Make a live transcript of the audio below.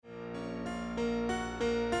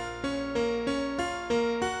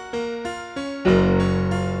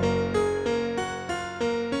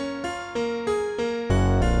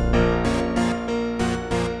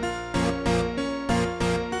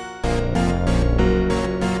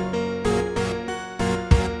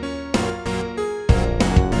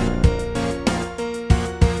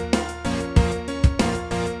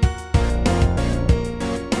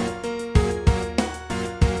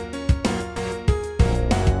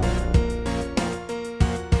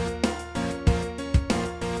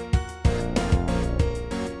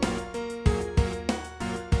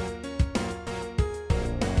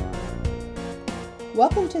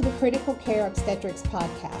Welcome to the Critical Care Obstetrics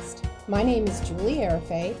podcast. My name is Julie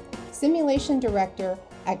Arafay, Simulation Director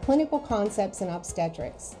at Clinical Concepts in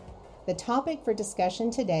Obstetrics. The topic for discussion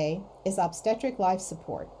today is obstetric life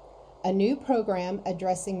support, a new program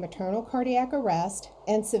addressing maternal cardiac arrest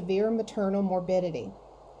and severe maternal morbidity.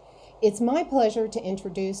 It's my pleasure to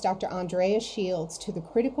introduce Dr. Andrea Shields to the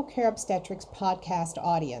Critical Care Obstetrics podcast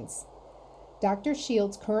audience. Dr.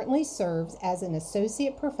 Shields currently serves as an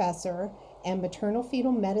associate professor and maternal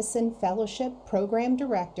fetal medicine fellowship program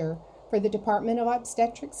director for the Department of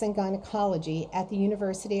Obstetrics and Gynecology at the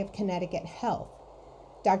University of Connecticut Health.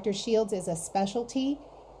 Dr. Shields is a specialty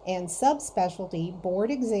and subspecialty board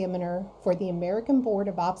examiner for the American Board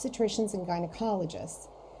of Obstetricians and Gynecologists.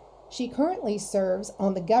 She currently serves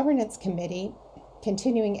on the Governance Committee,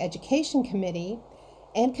 Continuing Education Committee,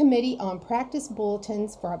 and Committee on Practice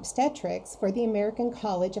Bulletins for Obstetrics for the American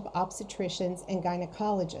College of Obstetricians and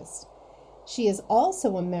Gynecologists. She is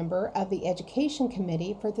also a member of the Education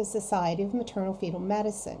Committee for the Society of Maternal Fetal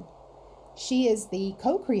Medicine. She is the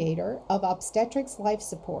co-creator of Obstetrics Life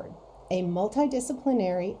Support, a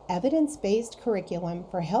multidisciplinary, evidence-based curriculum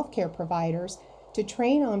for healthcare providers to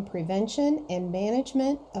train on prevention and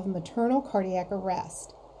management of maternal cardiac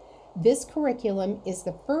arrest. This curriculum is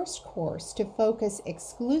the first course to focus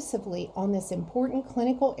exclusively on this important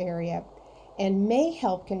clinical area and may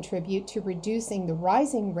help contribute to reducing the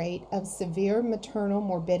rising rate of severe maternal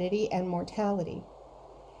morbidity and mortality.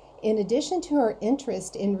 In addition to her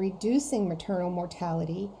interest in reducing maternal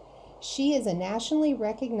mortality, she is a nationally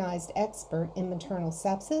recognized expert in maternal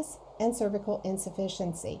sepsis and cervical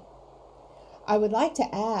insufficiency. I would like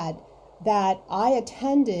to add that I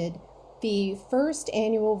attended the first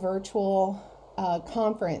annual virtual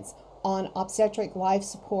conference on obstetric life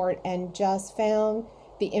support and just found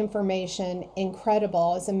the information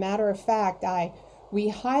incredible. As a matter of fact,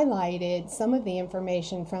 we highlighted some of the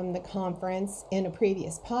information from the conference in a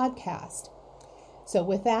previous podcast. So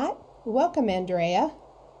with that, welcome, Andrea.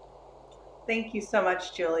 Thank you so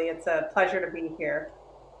much, Julie. It's a pleasure to be here.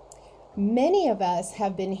 Many of us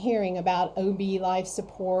have been hearing about OB life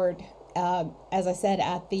support, as I said,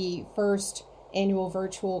 at the first annual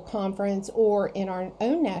virtual conference or in our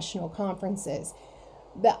own national conferences.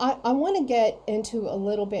 But I want to get into a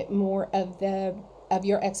little bit more of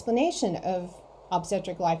your explanation of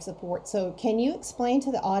obstetric life support. So can you explain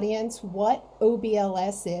to the audience what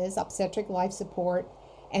OBLS is, obstetric life support,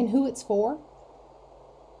 and who it's for?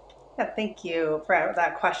 Yeah, thank you for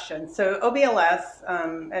that question. So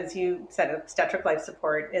OBLS, as you said, obstetric life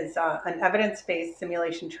support is an evidence-based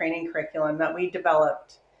simulation training curriculum that we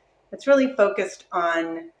developed. It's really focused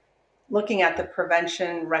on looking at the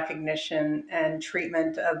prevention, recognition, and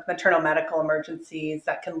treatment of maternal medical emergencies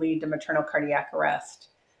that can lead to maternal cardiac arrest.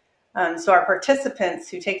 So our participants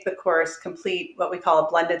who take the course complete what we call a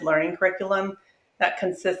blended learning curriculum that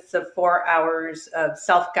consists of 4 hours of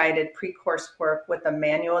self-guided pre-course work with a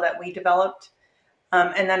manual that we developed,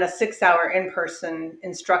 and then a 6-hour in-person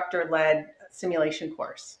instructor-led simulation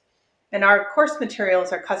course. And our course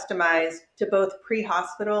materials are customized to both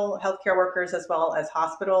pre-hospital healthcare workers as well as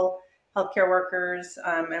hospital healthcare workers,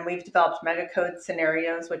 and we've developed megacode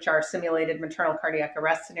scenarios, which are simulated maternal cardiac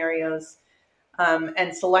arrest scenarios,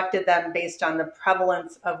 and selected them based on the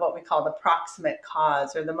prevalence of what we call the proximate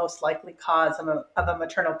cause, or the most likely cause of a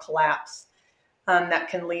maternal collapse that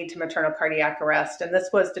can lead to maternal cardiac arrest. And this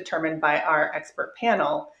was determined by our expert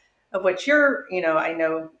panel, of which you're, I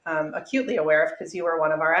know, acutely aware of because you were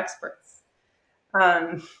one of our experts.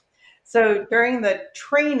 So during the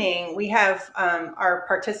training, we have our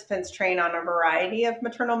participants train on a variety of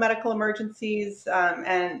maternal medical emergencies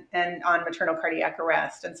and on maternal cardiac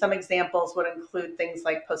arrest. And some examples would include things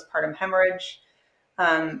like postpartum hemorrhage,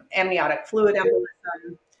 amniotic fluid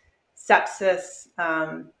embolism, sepsis,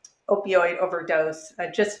 opioid overdose,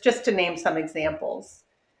 just to name some examples.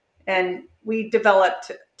 And we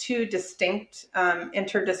developed 2 distinct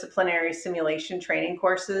interdisciplinary simulation training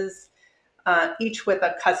courses, each with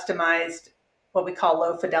a customized, what we call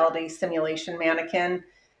low fidelity simulation mannequin,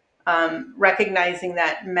 recognizing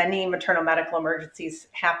that many maternal medical emergencies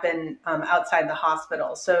happen outside the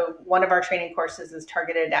hospital. So one of our training courses is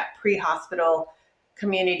targeted at pre-hospital,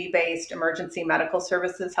 community-based emergency medical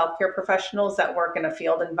services healthcare professionals that work in a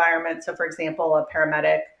field environment. So for example, a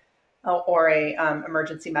paramedic or a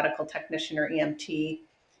emergency medical technician or EMT.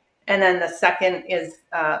 And then the second is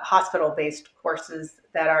hospital-based courses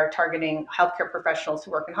that are targeting healthcare professionals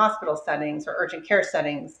who work in hospital settings or urgent care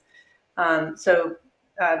settings. So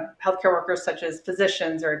healthcare workers such as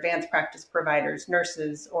physicians or advanced practice providers,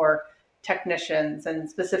 nurses, or technicians. And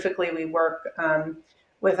specifically, we work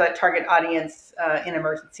with a target audience in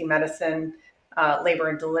emergency medicine labor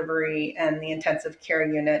and delivery, and the intensive care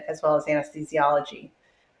unit, as well as anesthesiology.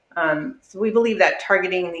 So we believe that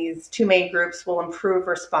targeting these two main groups will improve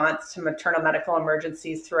response to maternal medical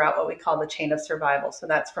emergencies throughout what we call the chain of survival. So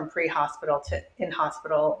that's from pre-hospital to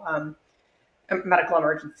in-hospital medical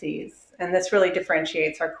emergencies. And this really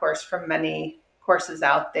differentiates our course from many courses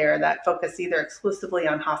out there that focus either exclusively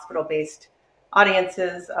on hospital-based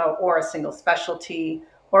audiences or a single specialty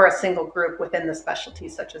or a single group within the specialty,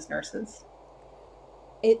 such as nurses.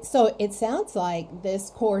 So it sounds like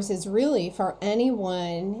this course is really for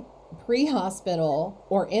anyone pre-hospital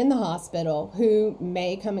or in the hospital who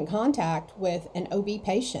may come in contact with an OB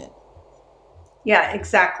patient. Yeah,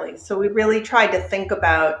 exactly. So we really tried to think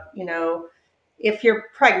about, if you're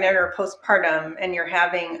pregnant or postpartum and you're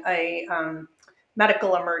having a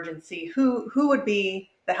medical emergency, who would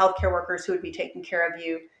be the healthcare workers who would be taking care of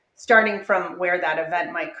you, starting from where that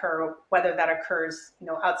event might occur, whether that occurs,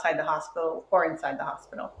 outside the hospital or inside the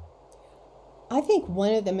hospital. I think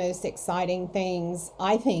one of the most exciting things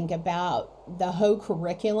I think about the whole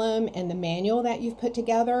curriculum and the manual that you've put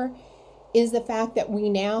together is the fact that we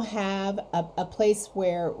now have a place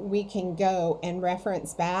where we can go and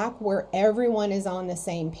reference back where everyone is on the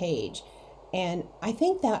same page. And I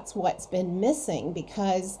think that's what's been missing,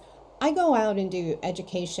 because I go out and do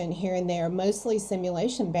education here and there, mostly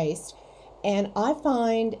simulation based, and I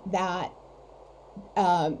find that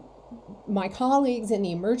my colleagues in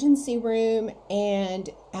the emergency room and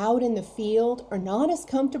out in the field are not as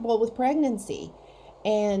comfortable with pregnancy,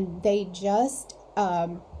 and they just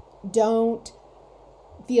don't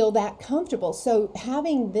feel that comfortable. So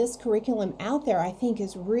having this curriculum out there, I think,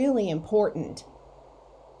 is really important.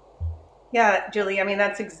 Yeah, Julie, I mean,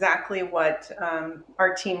 that's exactly what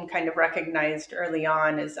our team kind of recognized early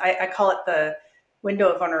on. Is I call it the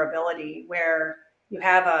window of vulnerability, where you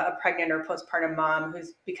have a pregnant or postpartum mom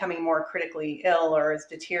who's becoming more critically ill or is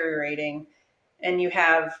deteriorating. And you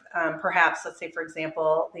have perhaps, let's say, for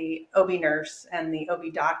example, the OB nurse and the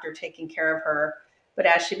OB doctor taking care of her. But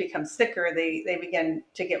as she becomes sicker, they begin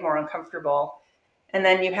to get more uncomfortable. And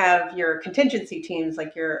then you have your contingency teams,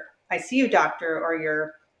 like your ICU doctor or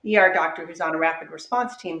your ER doctor who's on a rapid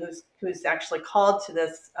response team, who's actually called to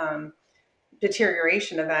this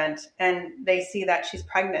deterioration event, and they see that she's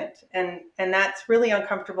pregnant, and that's really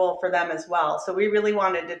uncomfortable for them as well. So we really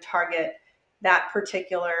wanted to target that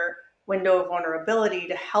particular window of vulnerability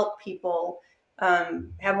to help people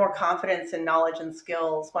have more confidence and knowledge and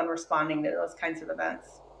skills when responding to those kinds of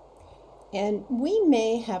events. And we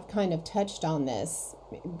may have kind of touched on this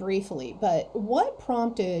briefly, but what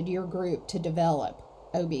prompted your group to develop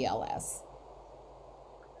OBLS?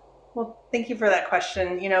 Well, thank you for that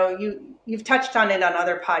question. You've touched on it on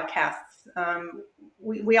other podcasts.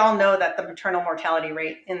 We all know that the maternal mortality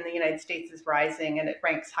rate in the United States is rising, and it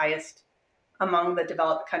ranks highest among the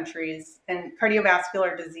developed countries. And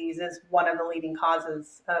cardiovascular disease is one of the leading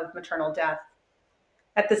causes of maternal death.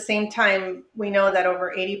 At the same time, we know that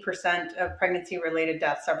over 80% of pregnancy-related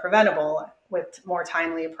deaths are preventable with more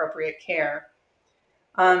timely, appropriate care.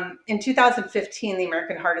 In 2015, the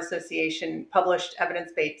American Heart Association published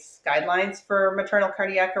evidence-based guidelines for maternal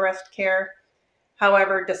cardiac arrest care.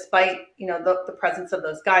 However, despite the presence of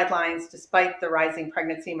those guidelines, despite the rising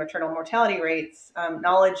pregnancy maternal mortality rates,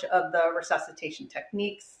 knowledge of the resuscitation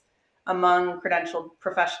techniques among credentialed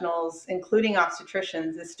professionals, including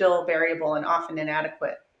obstetricians, is still variable and often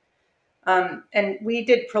inadequate. And we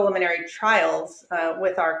did preliminary trials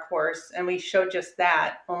with our course, and we showed just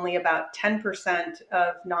that. Only about 10%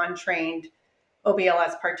 of non-trained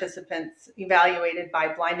OBLS participants evaluated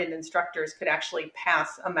by blinded instructors could actually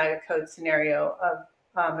pass a megacode scenario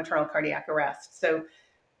of maternal cardiac arrest. So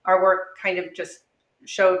our work kind of just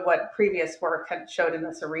showed what previous work had showed in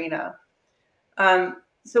this arena.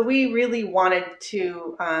 So we really wanted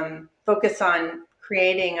to focus on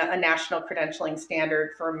creating a national credentialing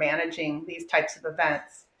standard for managing these types of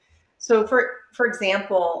events. So for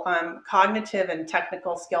example, cognitive and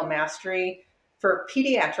technical skill mastery for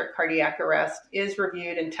pediatric cardiac arrest is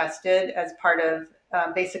reviewed and tested as part of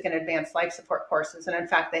basic and advanced life support courses. And in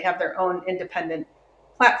fact, they have their own independent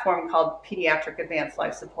platform called Pediatric Advanced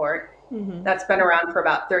Life Support. Mm-hmm. That's been around for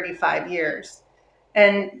about 35 years.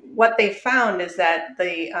 And what they found is that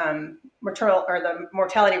the maternal or the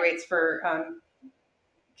mortality rates for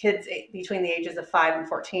kids between the ages of 5 and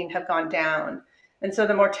 14 have gone down. And so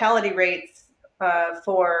the mortality rates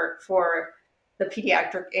for the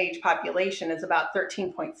pediatric age population is about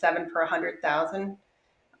 13.7 per 100,000.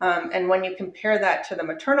 And when you compare that to the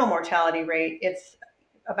maternal mortality rate, it's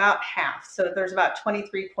about half. So there's about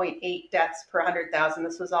 23.8 deaths per 100,000.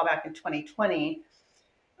 This was all back in 2020.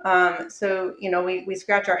 We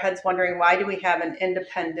scratch our heads wondering, why do we have an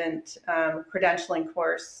independent credentialing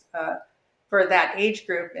course for that age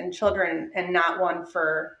group in children and not one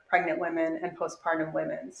for pregnant women and postpartum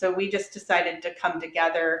women? So we just decided to come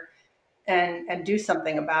together and do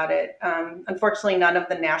something about it. Unfortunately, none of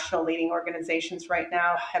the national leading organizations right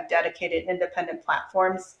now have dedicated independent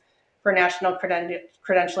platforms for national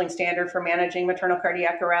credentialing standard for managing maternal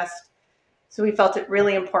cardiac arrest. So we felt it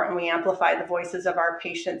really important we amplify the voices of our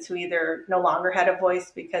patients who either no longer had a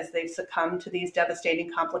voice because they've succumbed to these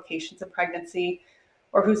devastating complications of pregnancy,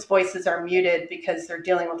 or whose voices are muted because they're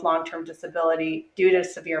dealing with long-term disability due to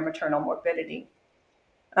severe maternal morbidity.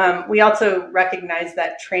 We also recognize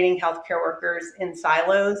that training healthcare workers in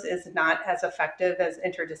silos is not as effective as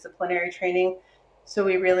interdisciplinary training. So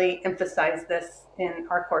we really emphasize this in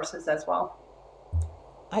our courses as well.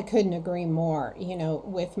 I couldn't agree more.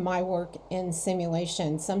 With my work in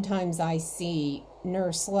simulation, sometimes I see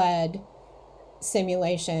nurse-led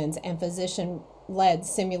simulations and physician-led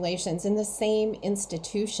simulations in the same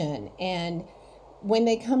institution. And when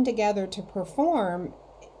they come together to perform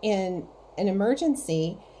in an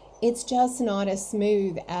emergency, it's just not as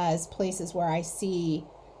smooth as places where I see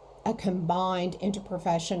a combined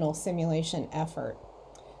interprofessional simulation effort.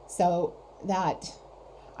 So that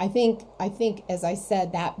I think, as I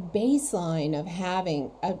said, that baseline of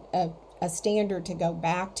having a standard to go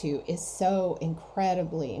back to is so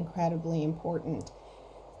incredibly important.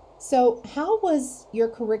 So how was your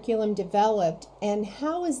curriculum developed, and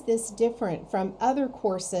how is this different from other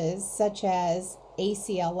courses such as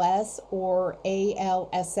ACLS or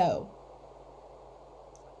ALSO?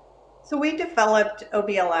 So we developed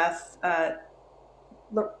OBLS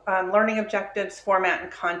learning objectives, format,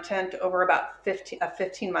 and content over about a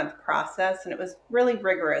 15-month process, and it was really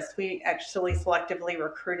rigorous. We actually selectively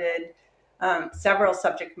recruited several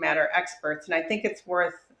subject matter experts, and I think it's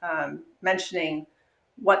worth mentioning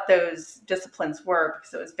what those disciplines were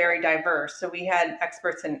because it was very diverse. So we had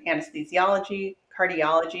experts in anesthesiology,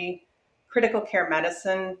 cardiology, critical care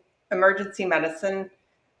medicine, emergency medicine,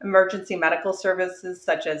 emergency medical services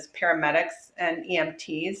such as paramedics and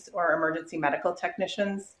EMTs, or emergency medical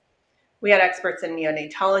technicians. We had experts in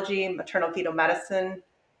neonatology, maternal fetal medicine,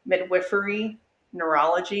 midwifery,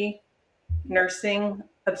 neurology, nursing,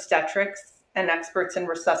 obstetrics, and experts in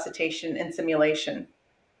resuscitation and simulation.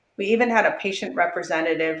 We even had a patient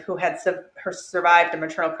representative who had survived a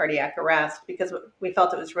maternal cardiac arrest because we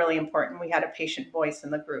felt it was really important we had a patient voice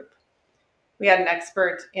in the group. We had an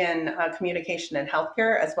expert in communication and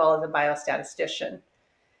healthcare, as well as a biostatistician.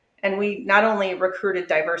 And we not only recruited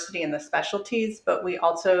diversity in the specialties, but we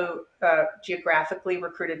also geographically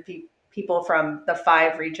recruited people from the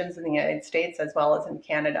 5 regions in the United States, as well as in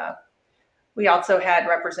Canada. We also had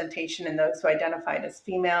representation in those who identified as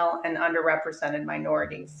female and underrepresented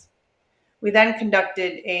minorities. We then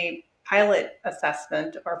conducted a pilot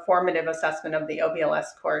assessment or formative assessment of the OBLS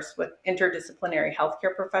course with interdisciplinary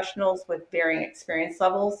healthcare professionals with varying experience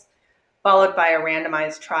levels, followed by a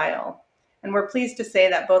randomized trial. And we're pleased to say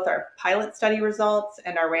that both our pilot study results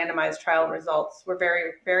and our randomized trial results were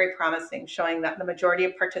very, very promising, showing that the majority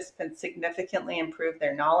of participants significantly improved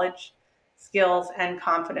their knowledge, skills, and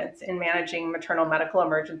confidence in managing maternal medical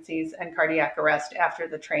emergencies and cardiac arrest after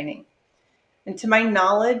the training. And to my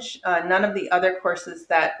knowledge, none of the other courses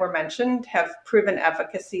that were mentioned have proven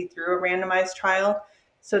efficacy through a randomized trial.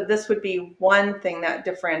 So this would be one thing that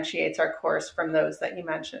differentiates our course from those that you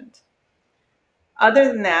mentioned. Other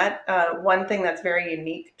than that, one thing that's very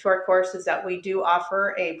unique to our course is that we do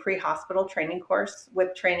offer a pre-hospital training course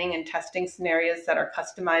with training and testing scenarios that are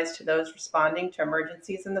customized to those responding to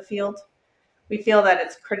emergencies in the field. We feel that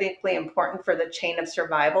it's critically important for the chain of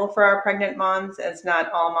survival for our pregnant moms, as not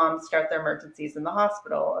all moms start their emergencies in the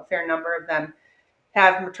hospital. A fair number of them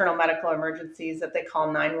have maternal medical emergencies that they call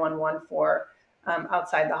 911 for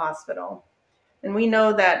outside the hospital. And we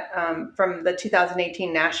know that from the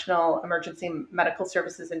 2018 National Emergency Medical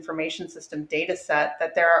Services Information System data set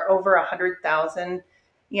that there are over 100,000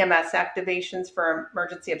 EMS activations for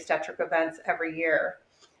emergency obstetric events every year.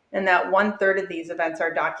 And that 1/3 of these events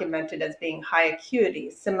are documented as being high acuity,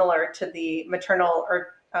 similar to the maternal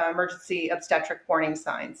or emergency obstetric warning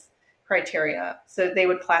signs criteria. So they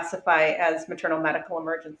would classify as maternal medical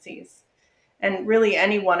emergencies. And really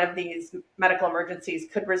any one of these medical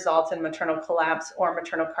emergencies could result in maternal collapse or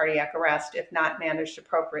maternal cardiac arrest if not managed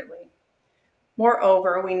appropriately.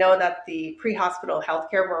 Moreover, we know that the pre-hospital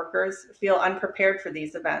healthcare workers feel unprepared for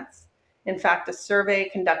these events. In fact, a survey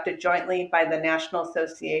conducted jointly by the National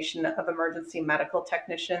Association of Emergency Medical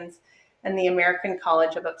Technicians and the American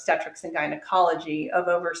College of Obstetrics and Gynecology of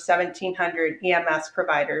over 1,700 EMS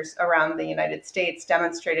providers around the United States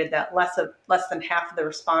demonstrated that less than half of the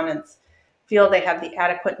respondents feel they have the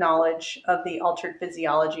adequate knowledge of the altered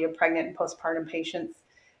physiology of pregnant and postpartum patients,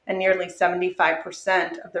 and nearly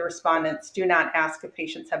 75% of the respondents do not ask if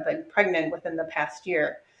patients have been pregnant within the past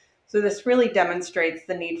year. So this really demonstrates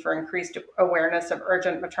the need for increased awareness of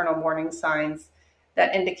urgent maternal warning signs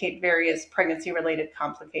that indicate various pregnancy-related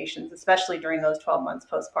complications, especially during those 12 months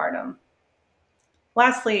postpartum.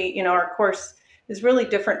 Lastly, our course is really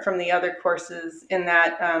different from the other courses in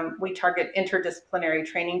that we target interdisciplinary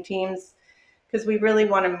training teams because we really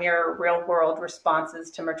want to mirror real-world responses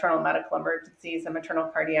to maternal medical emergencies and maternal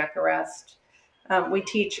cardiac arrest. We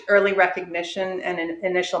teach early recognition and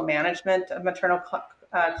initial management of maternal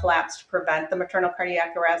collapse to prevent the maternal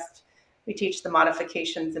cardiac arrest. We teach the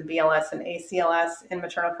modifications in BLS and ACLS in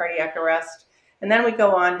maternal cardiac arrest. And then we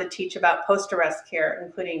go on to teach about post-arrest care,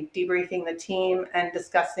 including debriefing the team and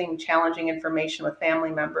discussing challenging information with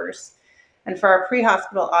family members. And for our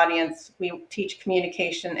pre-hospital audience, we teach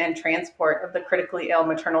communication and transport of the critically ill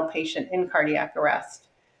maternal patient in cardiac arrest.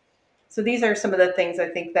 So these are some of the things I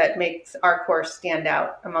think that makes our course stand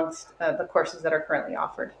out amongst the courses that are currently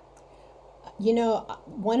offered.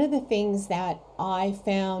 One of the things that I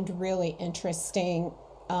found really interesting,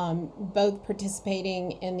 both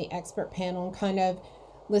participating in the expert panel and kind of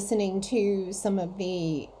listening to some of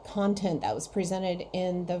the content that was presented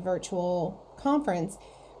in the virtual conference,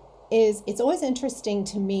 is it's always interesting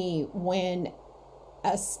to me when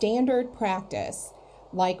a standard practice,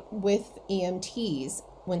 like with EMTs,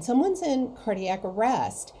 when someone's in cardiac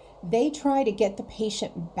arrest, they try to get the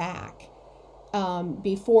patient back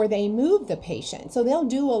before they move the patient. So they'll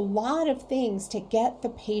do a lot of things to get the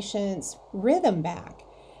patient's rhythm back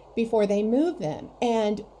before they move them.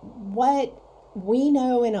 And what we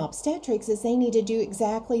know in obstetrics is they need to do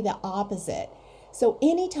exactly the opposite. So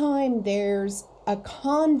anytime there's a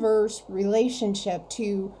converse relationship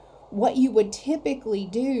to what you would typically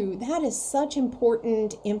do, that is such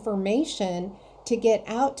important information to get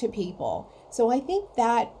out to people. So I think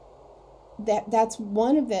that's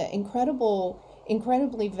one of the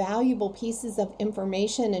incredibly valuable pieces of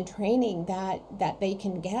information and training that they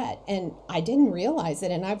can get. And I didn't realize it,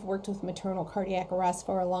 and I've worked with maternal cardiac arrest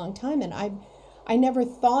for a long time, and I never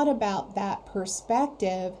thought about that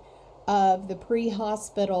perspective of the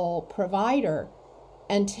pre-hospital provider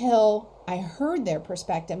until I heard their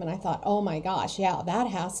perspective, and I thought, oh my gosh, yeah, that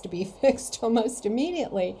has to be fixed almost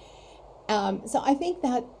immediately. So I think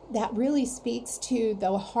that really speaks to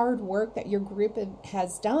the hard work that your group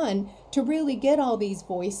has done to really get all these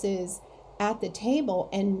voices at the table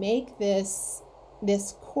and make this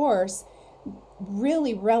course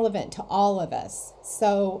really relevant to all of us.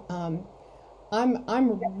 So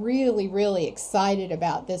I'm really, really excited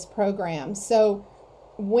about this program. So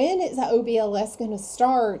when is the OBLS going to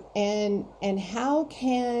start, and how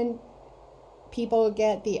can people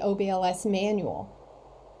get the OBLS manual?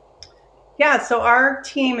 Yeah, so our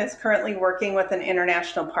team is currently working with an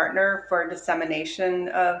international partner for dissemination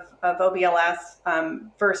of OBLS.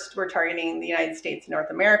 First, we're targeting the United States and North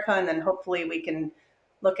America, and then hopefully we can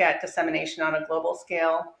look at dissemination on a global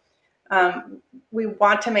scale. We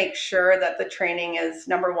want to make sure that the training is,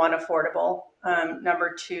 number one, affordable.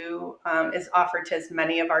 Number two, is offered to as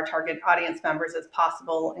many of our target audience members as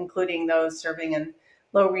possible, including those serving in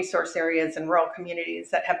low resource areas and rural communities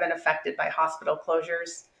that have been affected by hospital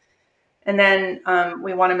closures. And then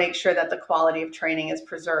we want to make sure that the quality of training is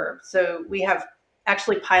preserved. So we have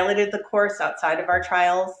actually piloted the course outside of our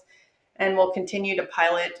trials, and we'll continue to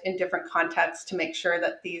pilot in different contexts to make sure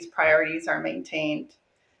that these priorities are maintained.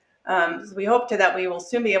 So we hope that we will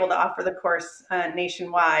soon be able to offer the course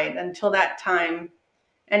nationwide. Until that time,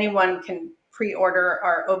 anyone can pre-order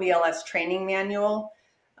our OBLS training manual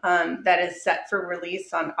that is set for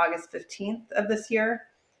release on August 15th of this year.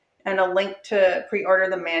 And a link to pre-order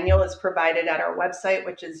the manual is provided at our website,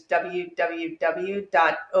 which is www.obls.org.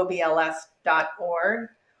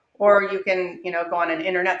 Or you can, go on an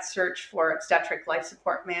internet search for Obstetric Life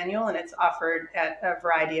Support Manual, and it's offered at a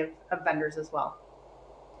variety of vendors as well.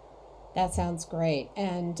 That sounds great.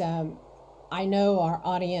 And I know our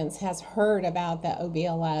audience has heard about the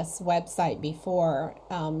OBLS website before.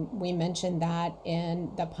 We mentioned that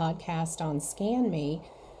in the podcast on Scan Me,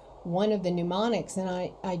 one of the mnemonics, and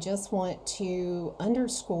I just want to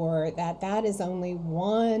underscore that is only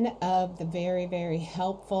one of the very, very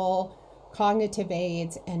helpful cognitive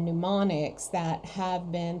aids and mnemonics that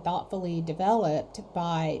have been thoughtfully developed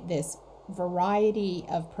by this variety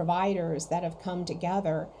of providers that have come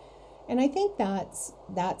together. And I think that's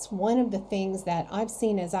one of the things that I've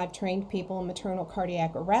seen as I've trained people in maternal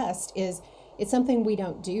cardiac arrest is it's something we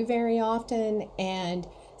don't do very often, and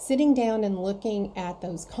sitting down and looking at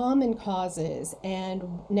those common causes and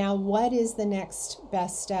now what is the next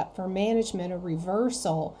best step for management or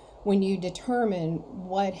reversal when you determine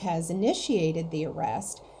what has initiated the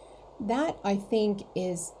arrest. That I think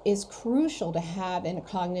is crucial to have in a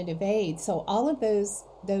cognitive aid. So all of those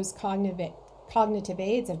cognitive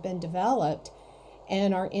aids have been developed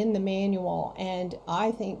and are in the manual, and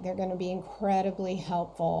I think they're going to be incredibly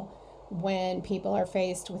helpful when people are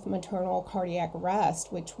faced with maternal cardiac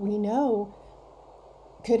arrest, which we know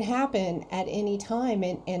could happen at any time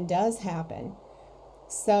and does happen.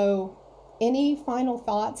 So any final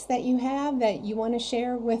thoughts that you have that you want to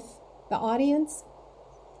share with the audience?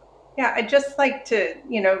 Yeah, I'd just like to,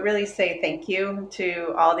 really say thank you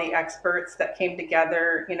to all the experts that came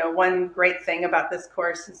together. One great thing about this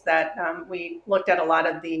course is that we looked at a lot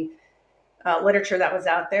of the literature that was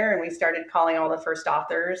out there, and we started calling all the first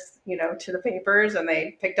authors, to the papers, and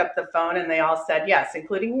they picked up the phone and they all said yes,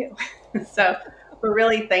 including you. So we're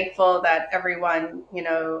really thankful that everyone,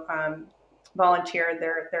 volunteered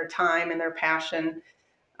their time and their passion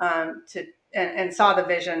and saw the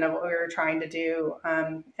vision of what we were trying to do.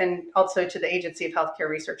 And also to the Agency of Healthcare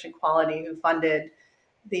Research and Quality, who funded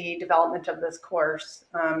the development of this course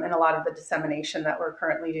and a lot of the dissemination that we're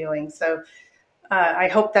currently doing. So I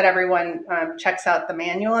hope that everyone checks out the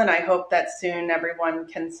manual, and I hope that soon everyone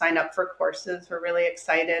can sign up for courses. We're really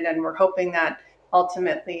excited, and we're hoping that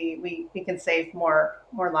ultimately we can save more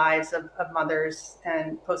lives of mothers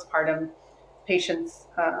and postpartum patients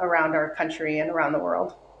around our country and around the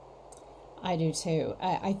world. I do too.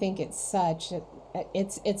 I think it's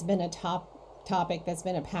been a topic that's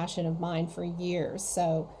been a passion of mine for years.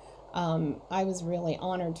 So I was really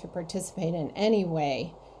honored to participate in any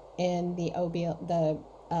way in the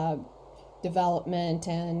development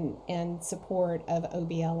and support of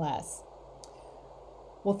OBLS.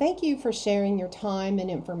 Well, thank you for sharing your time and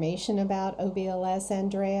information about OBLS,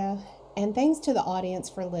 Andrea, and thanks to the audience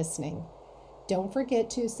for listening. Don't forget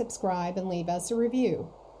to subscribe and leave us a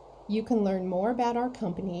review. You can learn more about our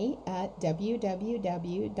company at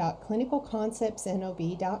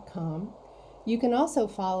www.clinicalconceptsnob.com. You can also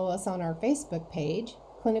follow us on our Facebook page,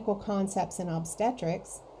 Clinical Concepts in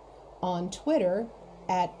Obstetrics, on Twitter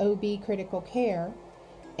at OB Critical Care,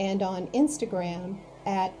 and on Instagram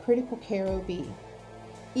at Critical Care OB.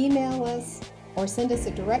 Email us or send us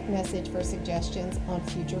a direct message for suggestions on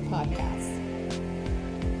future podcasts.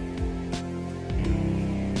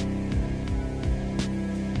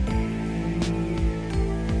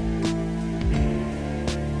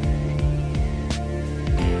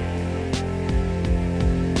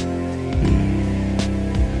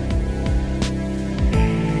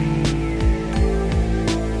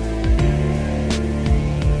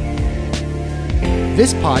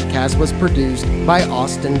 This podcast was produced by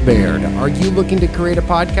Austin Baird. Are you looking to create a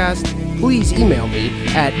podcast? Please email me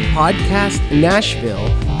at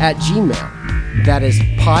podcastnashville@gmail.com. That is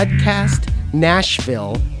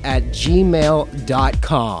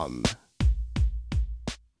podcastnashville@gmail.com.